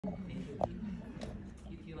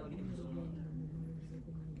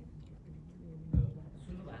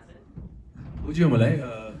बुझ्यो मलाई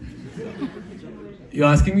you're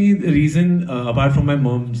asking me the reason apart from my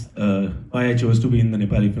mom's why I chose to be in the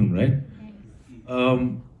Nepali film, right?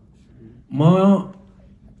 म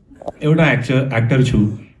एउटा actor छु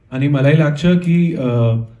अनि मलाई लाग्छ कि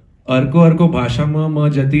अर्को भाषामा म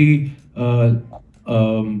जति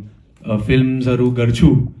फिल्म्सहरू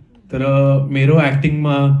गर्छु तर मेरो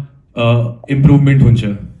एक्टिङमा इम्प्रुभमेन्ट हुन्छ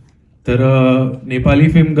तर नेपाली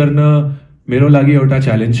फिल्म गर्न मेरो लागि एउटा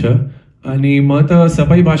च्यालेन्ज छ अनि म त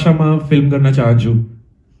सबै भाषामा फिल्म गर्न चाहन्छु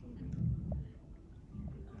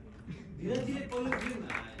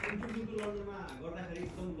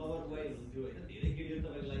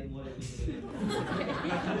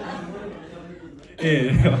ए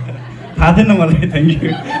थाहा थिएन मलाई thank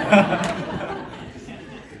you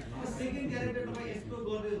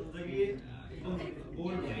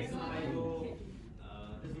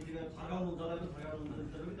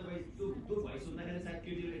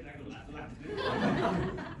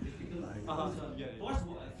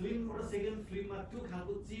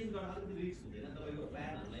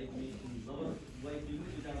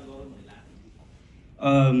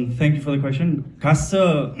thank you for the question खास छ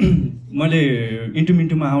मैले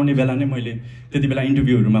इन्टुमिन्टुमा आउने बेला नै मैले त्यति बेला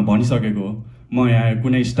इन्टरभ्यूहरूमा भनिसकेको हो म यहाँ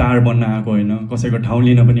कुनै स्टार बन्न आएको होइन कसैको ठाउँ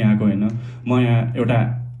लिन पनि आएको होइन म यहाँ एउटा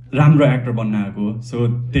राम्रो एक्टर बन्न आएको हो सो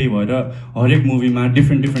त्यही भएर हरेक मुभीमा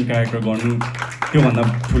डिफ्रेन्ट क्यारेक्टर गर्नु त्योभन्दा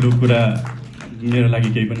ठुलो कुरा मेरो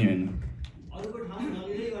लागि केही पनि होइन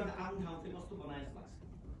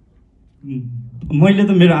मैले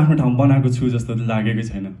त मेरो आफ्नो ठाउँ बनाएको छु जस्तो त लागेकै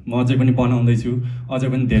छैन म अझै पनि बनाउँदैछु अझै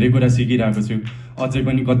पनि धेरै कुरा सिकिरहेको छु अझै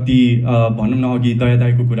पनि कति भनौँ न अघि दया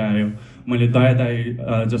दाईको कुरा आयो मैले दया दाई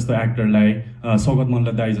जस्तो एक्टरलाई सौगत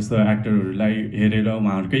मल्ल दाई जस्तो एक्टरहरूलाई हेरेर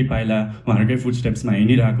उहाँहरूकै पाइला उहाँहरूकै फुट स्टेप्समा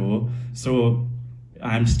हिँडिरहेको हो so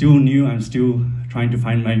I am still new I am still trying to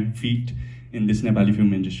find my fit in this Nepali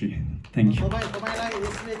film industry thank you तपाईँलाई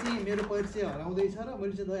यसले चाहिँ मेरो परिचय हराउँदैछ र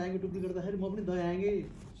मैले चाहिँ दयाङ्गे टुप्पी गर्दाखेरि म पनि दयाङ्गे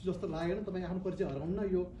जस्तो लागेन तपाईँ आफ्नो परिचय हराउनु न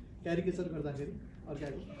यो क्यारिकेचर गर्दाखेरि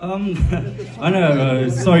होइन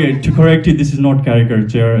sorry to correct this is not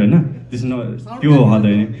caricature होइन दिस इज नट त्यो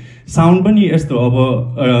हुँदैन साउन्ड पनि यस्तो अब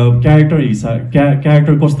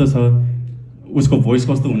क्यारेक्टर कस्तो छ उसको भोइस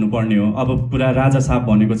कस्तो हुनुपर्ने हो अब पुरा राजा साहब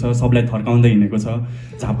भनेको छ सबलाई थर्काउँदै हिँडेको छ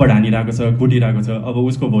झापड हानिरहेको छ कुटिरहेको छ अब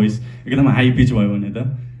उसको भोइस एकदम हाई पिच भयो भने त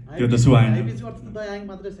त्यो त सुहाएन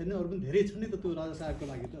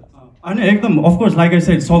होइन एकदम of course like I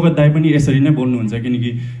said Saugata दाई पनि यसरी नै बोल्नुहुन्छ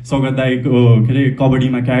किनकि सौगत दाईको के अरे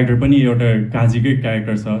कबड्डीमा क्यारेक्टर पनि एउटा काजीकै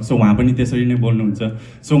क्यारेक्टर छ सो उहाँ पनि त्यसरी नै बोल्नुहुन्छ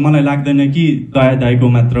सो मलाई लाग्दैन कि दया दाईको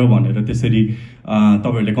मात्र भनेर त्यसरी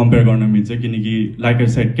तपाईँहरूले कम्पेयर गर्न मिल्छ किनकि लाइक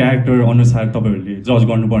आई सेड क्यारेक्टर अनुसार तपाईँहरूले जज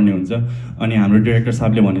गर्नुपर्ने हुन्छ अनि हाम्रो डिरेक्टर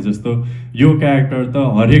साहबले भने जस्तो यो क्यारेक्टर त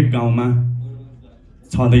हरेक गाउँमा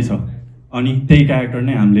छँदैछ अनि त्यही क्यारेक्टर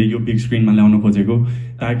नै हामीले यो बिग स्क्रिनमा ल्याउन खोजेको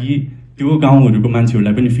ताकि त्यो गाउँहरूको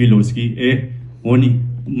मान्छेहरूलाई पनि फिल होस् कि ए हो नि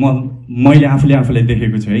मैले आफूलाई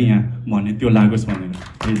देखेको छु है यहाँ भन्ने त्यो लागोस् भनेर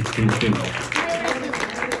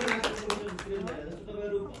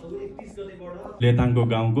लेताङको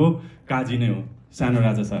गाउँको काजी नै हो सानो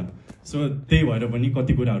राजा साहब सो त्यही भएर पनि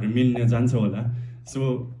कति कुराहरू मिल्न जान्छ होला सो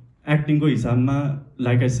एक्टिङको हिसाबमा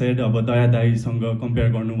लाइक आई सेड अब दया दाईसँग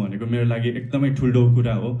कम्पेयर गर्नु भनेको मेरो लागि एकदमै ठुलो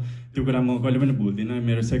कुरा हो त्यो कुरा म कहिले पनि भुल्दिनँ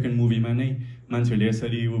मेरो सेकेन्ड मुभीमा नै मान्छेहरूले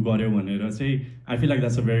यसरी उ गर्यो भनेर चाहिँ I feel like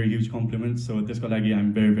that's a very huge complement so त्यसको लागि आइ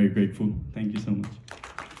am very very grateful thank you so much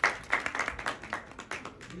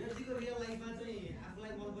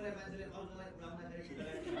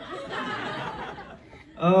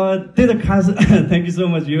त्यही त खास थ्याङ्क यू सो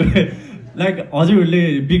मच यो लाइक हजुरहरूले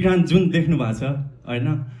विक्रान्त जुन देख्नु भएको छ होइन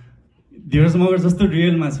धीरज मगर जस्तो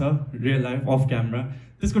रियलमा छ रियल लाइफ अफ क्यामरा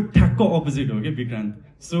त्यसको ठ्याक्क अपोजिट हो क्या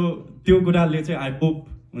विक्रान्त सो त्यो कुराले चाहिँ आई होप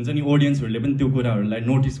हुन्छ नि अडियन्सहरूले पनि त्यो कुराहरूलाई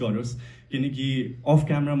नोटिस गरोस् किनकि अफ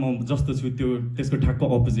क्यामरा म जस्तो छु त्यसको ठ्याक्क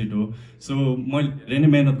अपोजिट हो सो मैले धेरै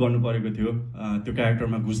नै मेहनत गर्नु परेको थियो त्यो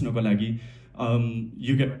क्यारेक्टरमा घुस्नको लागि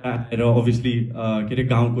युकेट आएर अभियसली के अरे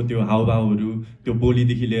गाउँको त्यो हावभावहरू त्यो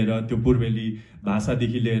बोलीदेखि लिएर त्यो पूर्वेली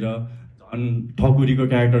भाषादेखि लिएर झन् ठकुरीको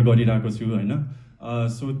क्यारेक्टर गरिरहेको छु होइन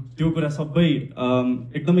सो त्यो कुरा सबै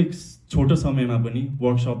एकदमै छोटो समयमा पनि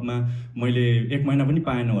वर्कसपमा मैले 1 महिना पनि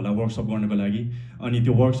पाएन होला वर्कसप गर्नको लागि अनि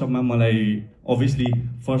त्यो वर्कसपमा मलाई अभियसली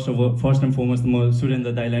फर्स्ट एन्ड फरमोस्ट म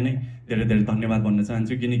सुरेन्द्र दाईलाई नै धेरै धेरै धन्यवाद भन्न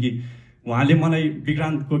चाहन्छु किनकि उहाँले मलाई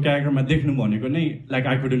विक्रान्तको क्यारेक्टरमा देख्नु भनेको नै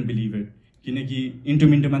like I couldn't believe it किनकि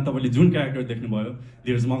इन्टु मिन्टुमा तपाईँले जुन क्यारेक्टर देख्नुभयो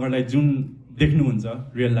धीरज मगरलाई जुन देख्नुहुन्छ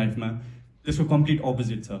रियल लाइफमा त्यसको कम्प्लिट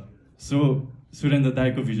अपोजिट छ सो सुरेन्द्र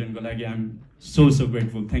दाईको भिजनको लागि आइ am so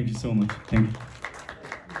grateful. Thank you so much. Thank you.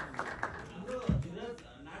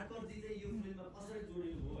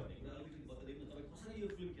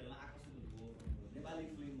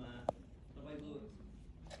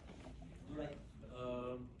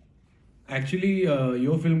 Actually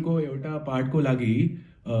यो फिल्मको एउटा पार्टको लागि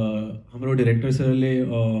हाम्रो डिरेक्टर सरले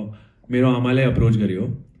मेरो आमालाई अप्रोच गर्यो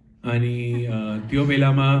अनि त्यो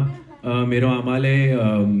बेलामा मेरो आमाले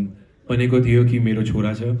भनेको थियो कि मेरो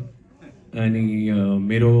छोरा छ अनि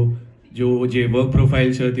मेरो जो जे वर्क प्रोफाइल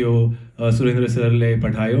छ त्यो सुरेन्द्र सरले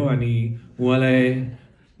पठायो अनि उहाँलाई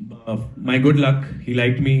my good lock Hee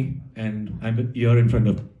like me and I am here in front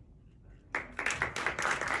of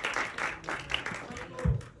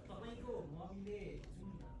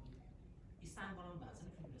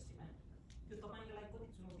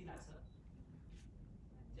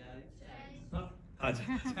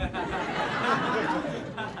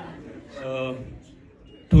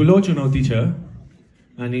ठुलो चुनौती छ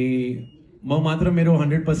अनि म मात्र मेरो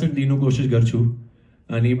 100% दिनु कोसिस गर्छु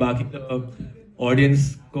अनि बाँकी त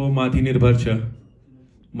अडियन्सको माथि निर्भर छ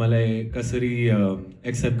मलाई कसरी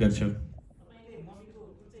एक्सेप्ट गर्छ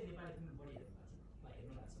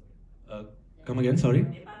कम अगेन सरी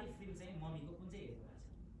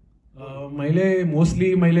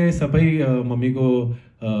मैले सबै मम्मीको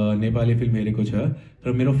नेपाली फिल्म हेरेको छ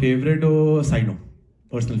तर मेरो फेभरेट हो साइनो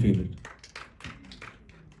personal favourite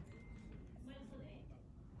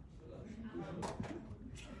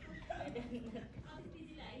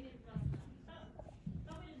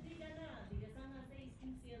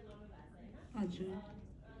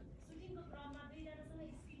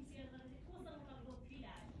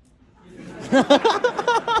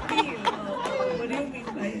What do you mean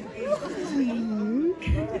by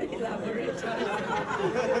elaborate?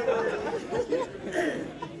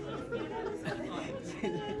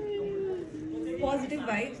 Positive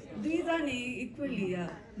vibes. These are equally, yeah.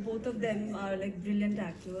 Both of them are like brilliant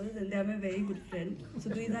actors and they are my very good friend. So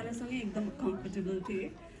these are ekdam comfortable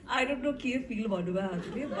the. I don't know ke feel bhanuba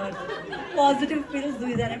hasle but positive feels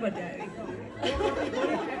these are bataya.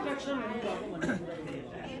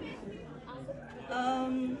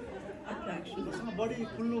 Attraction. Body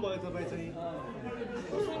खुल्नु भयो तपाई चाहिँ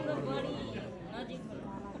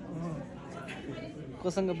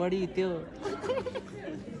कोसँग body त्यो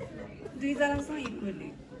दुईजनासँग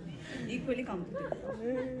equally comfortable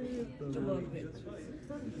to work with.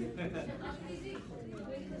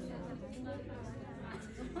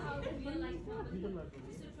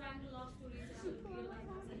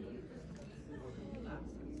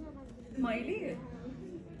 मैले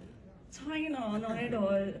छैन not at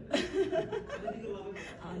all.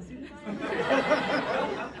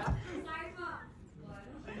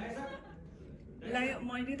 Like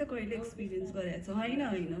मैले त कहिले एक्सपिरियन्स गरेको छु हैन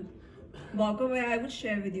भएको भए I would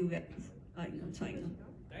share with you guys. हैन छैन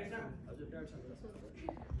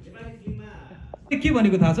के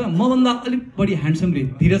भनेको थाहा छ मभन्दा अलिक बढी ह्यान्डसम रे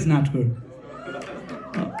धीरज नाटकर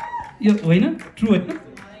यो होइन ट्रु होइन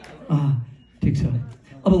ठिक छ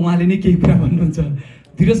अब उहाँले नै केही कुरा भन्नुहुन्छ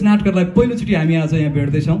धीरज नाटकरलाई पहिलोचोटि हामी आज यहाँ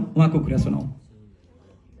भेट्दैछौँ उहाँको कुरा सुनाऊ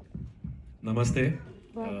नमस्ते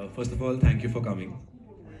first of all thank you for coming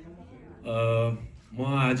म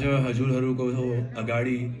आज हजुरहरूको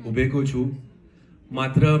अगाडि उभिएको छु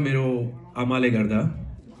मात्र मेरो आमाले गर्दा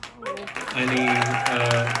अनि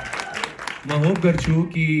म होप गर्छु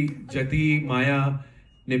कि जति माया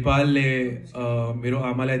नेपालले मेरो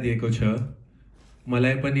आमालाई दिएको छ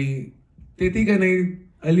मलाई पनि त्यतिकै नै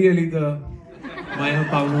अलिअलि त माया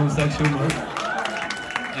पाउन सक्छु म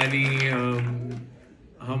अनि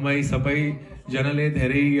हामी सबैजनाले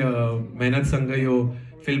धेरै मेहनतसँग यो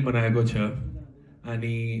फिल्म बनाएको छ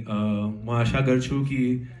अनि म आशा गर्छु कि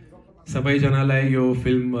सबैजनालाई यो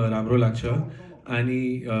फिल्म राम्रो लाग्छ अनि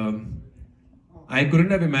I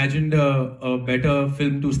couldn't have imagined a better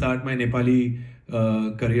film to start my Nepali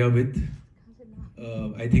career with.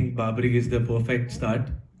 I think Babari is the perfect start.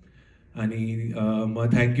 Ani ma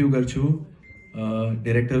thank you garchu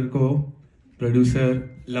director ko, producer,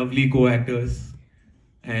 lovely co-actors,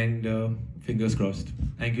 and fingers crossed.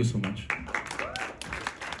 Thank you so much.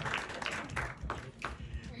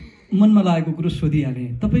 मनमा लागेको कुरो सोधिहालेँ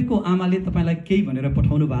तपाईँको आमाले तपाईँलाई केही भनेर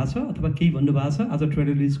पठाउनु भएको छ अथवा केही भन्नु भएको छ आज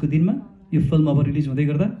ट्रेलर रिलिजको दिनमा यो फिल्म अब रिलिज हुँदै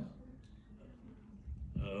गर्दा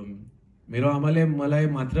मेरो आमाले मलाई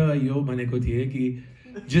मात्र यो भनेको थिए कि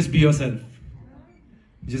जस्ट बी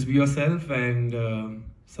योरसेल्फ एन्ड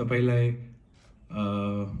सबैलाई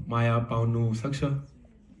माया पाउनु सक्छ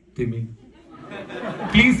तिमी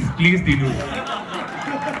प्लिज दिनु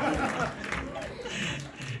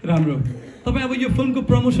राम्रो तपाईँ अब यो फिल्मको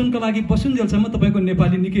प्रमोसनको लागि बसुन्जेलसम्म तपाईँको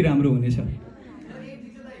नेपाली निकै राम्रो हुनेछ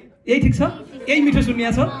यही ठिक छ यही मिठो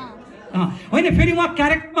सुन्या छ होइन फेरि उहाँ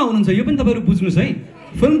क्यारेक्टरमा हुनुहुन्छ यो पनि तपाईँहरू बुझ्नुहोस् है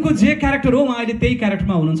फिल्मको जे क्यारेक्टर हो उहाँ अहिले त्यही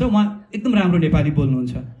क्यारेक्टरमा हुनुहुन्छ उहाँ एकदम राम्रो नेपाली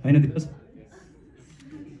बोल्नुहुन्छ होइन दिनुहोस्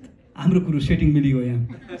हाम्रो कुरो सेटिङ मिलिगयो यहाँ।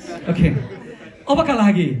 ओके, अबका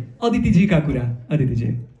लागि अदितिजीका कुरा। अदितिजी।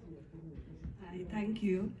 Hi, thank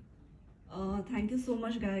you. Thank you so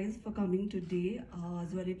much guys for coming today.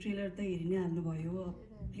 हजुरले ट्रेलर त हेरि नै हाल्नुभयो,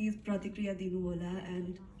 प्लिज प्रतिक्रिया दिनु होला and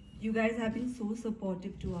you guys have been so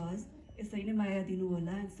supportive to us. यसरी नै माया दिनु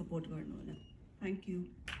होला and support गर्नु होला. Thank you.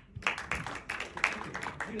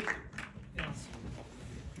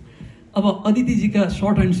 अब अदितिजीका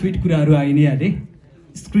सर्ट एन्ड स्विट कुराहरू आइ नै हाले,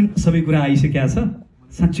 स्क्रिन सबै कुरा आइसकेका छ।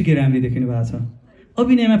 साँच्चीकै राम्ररी देखिनु भएको छ।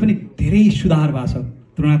 अभिनयमा पनि धेरै सुधार भएको छ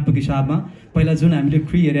तुलनात्मक हिसाबमा। पहिला जुन हामीले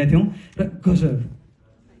क्री हेरेका थियौँ र गजब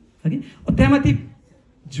है, त्यहाँमाथि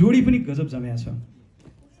जोडी पनि गजब जमेको छ।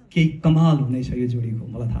 केही कमाल हुनेछ यो जोडीको,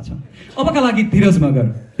 मलाई थाहा छ। अबका लागि धीरज Magar.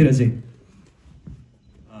 Dhiraj ji.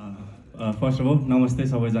 First of all नमस्ते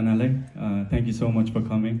सबैजनालाई, thank you so much for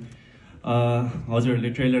coming. हजुरहरूले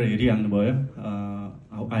trailer हेरिहाल्नुभयो,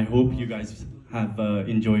 I hope you guys have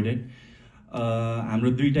enjoyed it.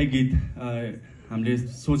 हाम्रो दुईटै गीत हामीले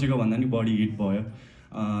सोचेको भन्दा नि बढी हिट भयो,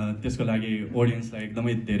 त्यसको लागि अडियन्सलाई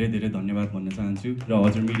एकदमै धेरै धेरै धन्यवाद भन्न चाहन्छु र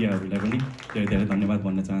हजुर मिडियाहरूलाई पनि धेरै धेरै धन्यवाद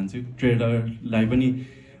भन्न चाहन्छु। ट्रेलरलाई पनि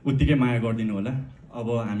उत्तिकै माया गरिदिनु होला। अब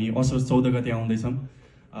हामी असोज 14 गते आउँदैछौँ,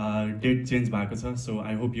 डेट चेन्ज भएको छ, so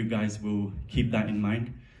I hope you guys will keep that in mind.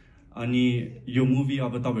 अनि यो मुभी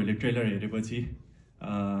अब तपाईँहरूले ट्रेलर हेरेपछि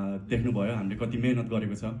देख्नुभयो हामीले कति मेहनत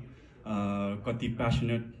गरेको छ, कति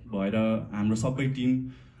प्यासनेट भएर हाम्रो सबै टिम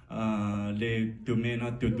ले त्यो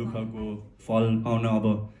मेहनत त्यो दुःखको फल आउन अब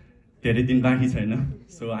धेरै दिन बाँकी छैन।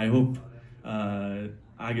 सो आई होप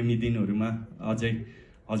आगामी दिनहरूमा अझै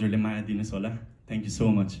हजुरले माया दिनुहोस् होला। Thank you so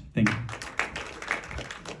much. Thank you.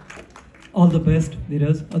 All the best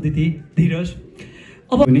धीरज, अदिति, धीरज।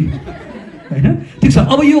 अब नि होइन, ठिक छ।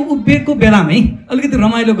 अब यो उद्वेगको बेलामै अलिकति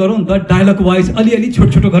रमाइलो गरौँ नि त, डायलग वाइज अलिअलि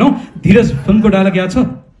छोटो छोटो गरौँ। धीरज, फिल्मको डायलग याद छ?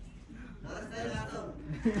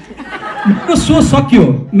 मेरो सो सक्यो,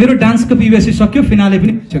 मेरो डान्सको पिबिएससी सक्यो, फिनाले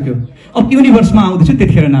पनि सक्यो। अब युनिभर्समा आउँदैछु,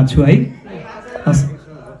 त्यतिखेर नाच्छु है। हस्,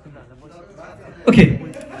 ओके।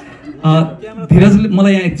 धीरजले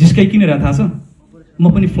मलाई यहाँ जिस्काइकिन रहेको थाहा छ,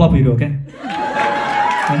 म पनि फ्लप हिरो हो क्या।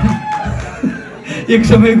 एक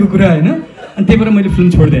समयको कुरा होइन, अनि त्यही भएर मैले फिल्म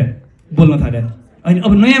छोडिदिएँ, बोल्न थालेँ। अनि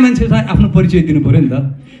अब नयाँ मान्छेलाई आफ्नो परिचय दिनु पऱ्यो नि त।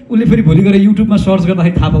 उसले फेरि भोलि गएर युट्युबमा सर्च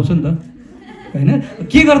गर्दाखेरि थाहा पाउँछ नि त, होइन?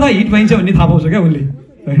 के गर्दा हिट भइन्छ भन्ने थाहा पाउँछ क्या उसले,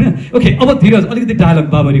 होइन? ओके, अब धीरज अलिकति डायलग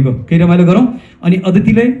बाबरीको केही रमाइलो गरौँ, अनि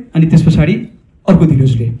अदितिले, अनि त्यस पछाडि अर्को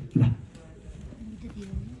धीरजले। ल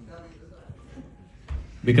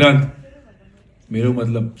विक्रान्त, मेरो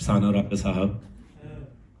मतलब सानो राप्पा साहब,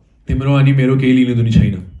 तिम्रो अनि मेरो केही लिनु दुनी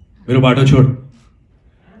छैन। मेरो बाटो छोड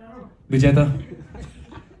विजेता,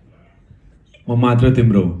 म मात्र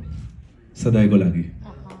तिम्रो सदायको लागि।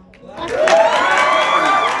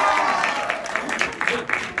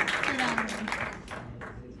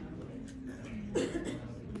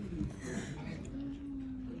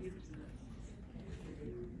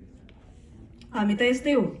 हामी त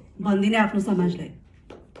यस्तै हो भनिदिने आफ्नो समाजलाई।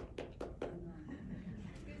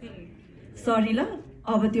 सरी ल,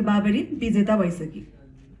 अब त्यो बाबरी विजेता भइसक्यो।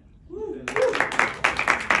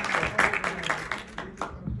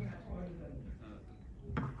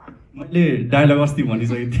 मैले डायलग अस्ति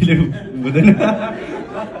भनिसकेँ, त्यसले हुँदैन।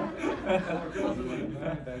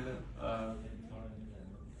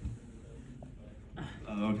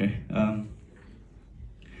 ओके,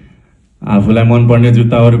 आफूलाई मनपर्ने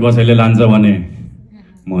जुत्ताहरू कसैले लान्छ भने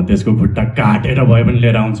म त्यसको खुट्टा काटेर भए पनि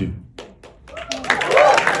लिएर आउँछु।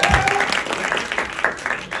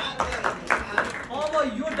 अब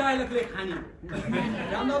यो डायलगले खानी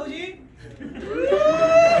रामबाबुजी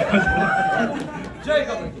जय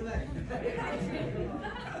कबड्डी।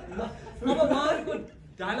 अब उहाँहरूको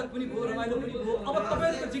डायलग पनि भयो, रमाइलो पनि भयो। अब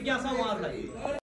तपाईँहरूको जिज्ञासा उहाँहरूलाई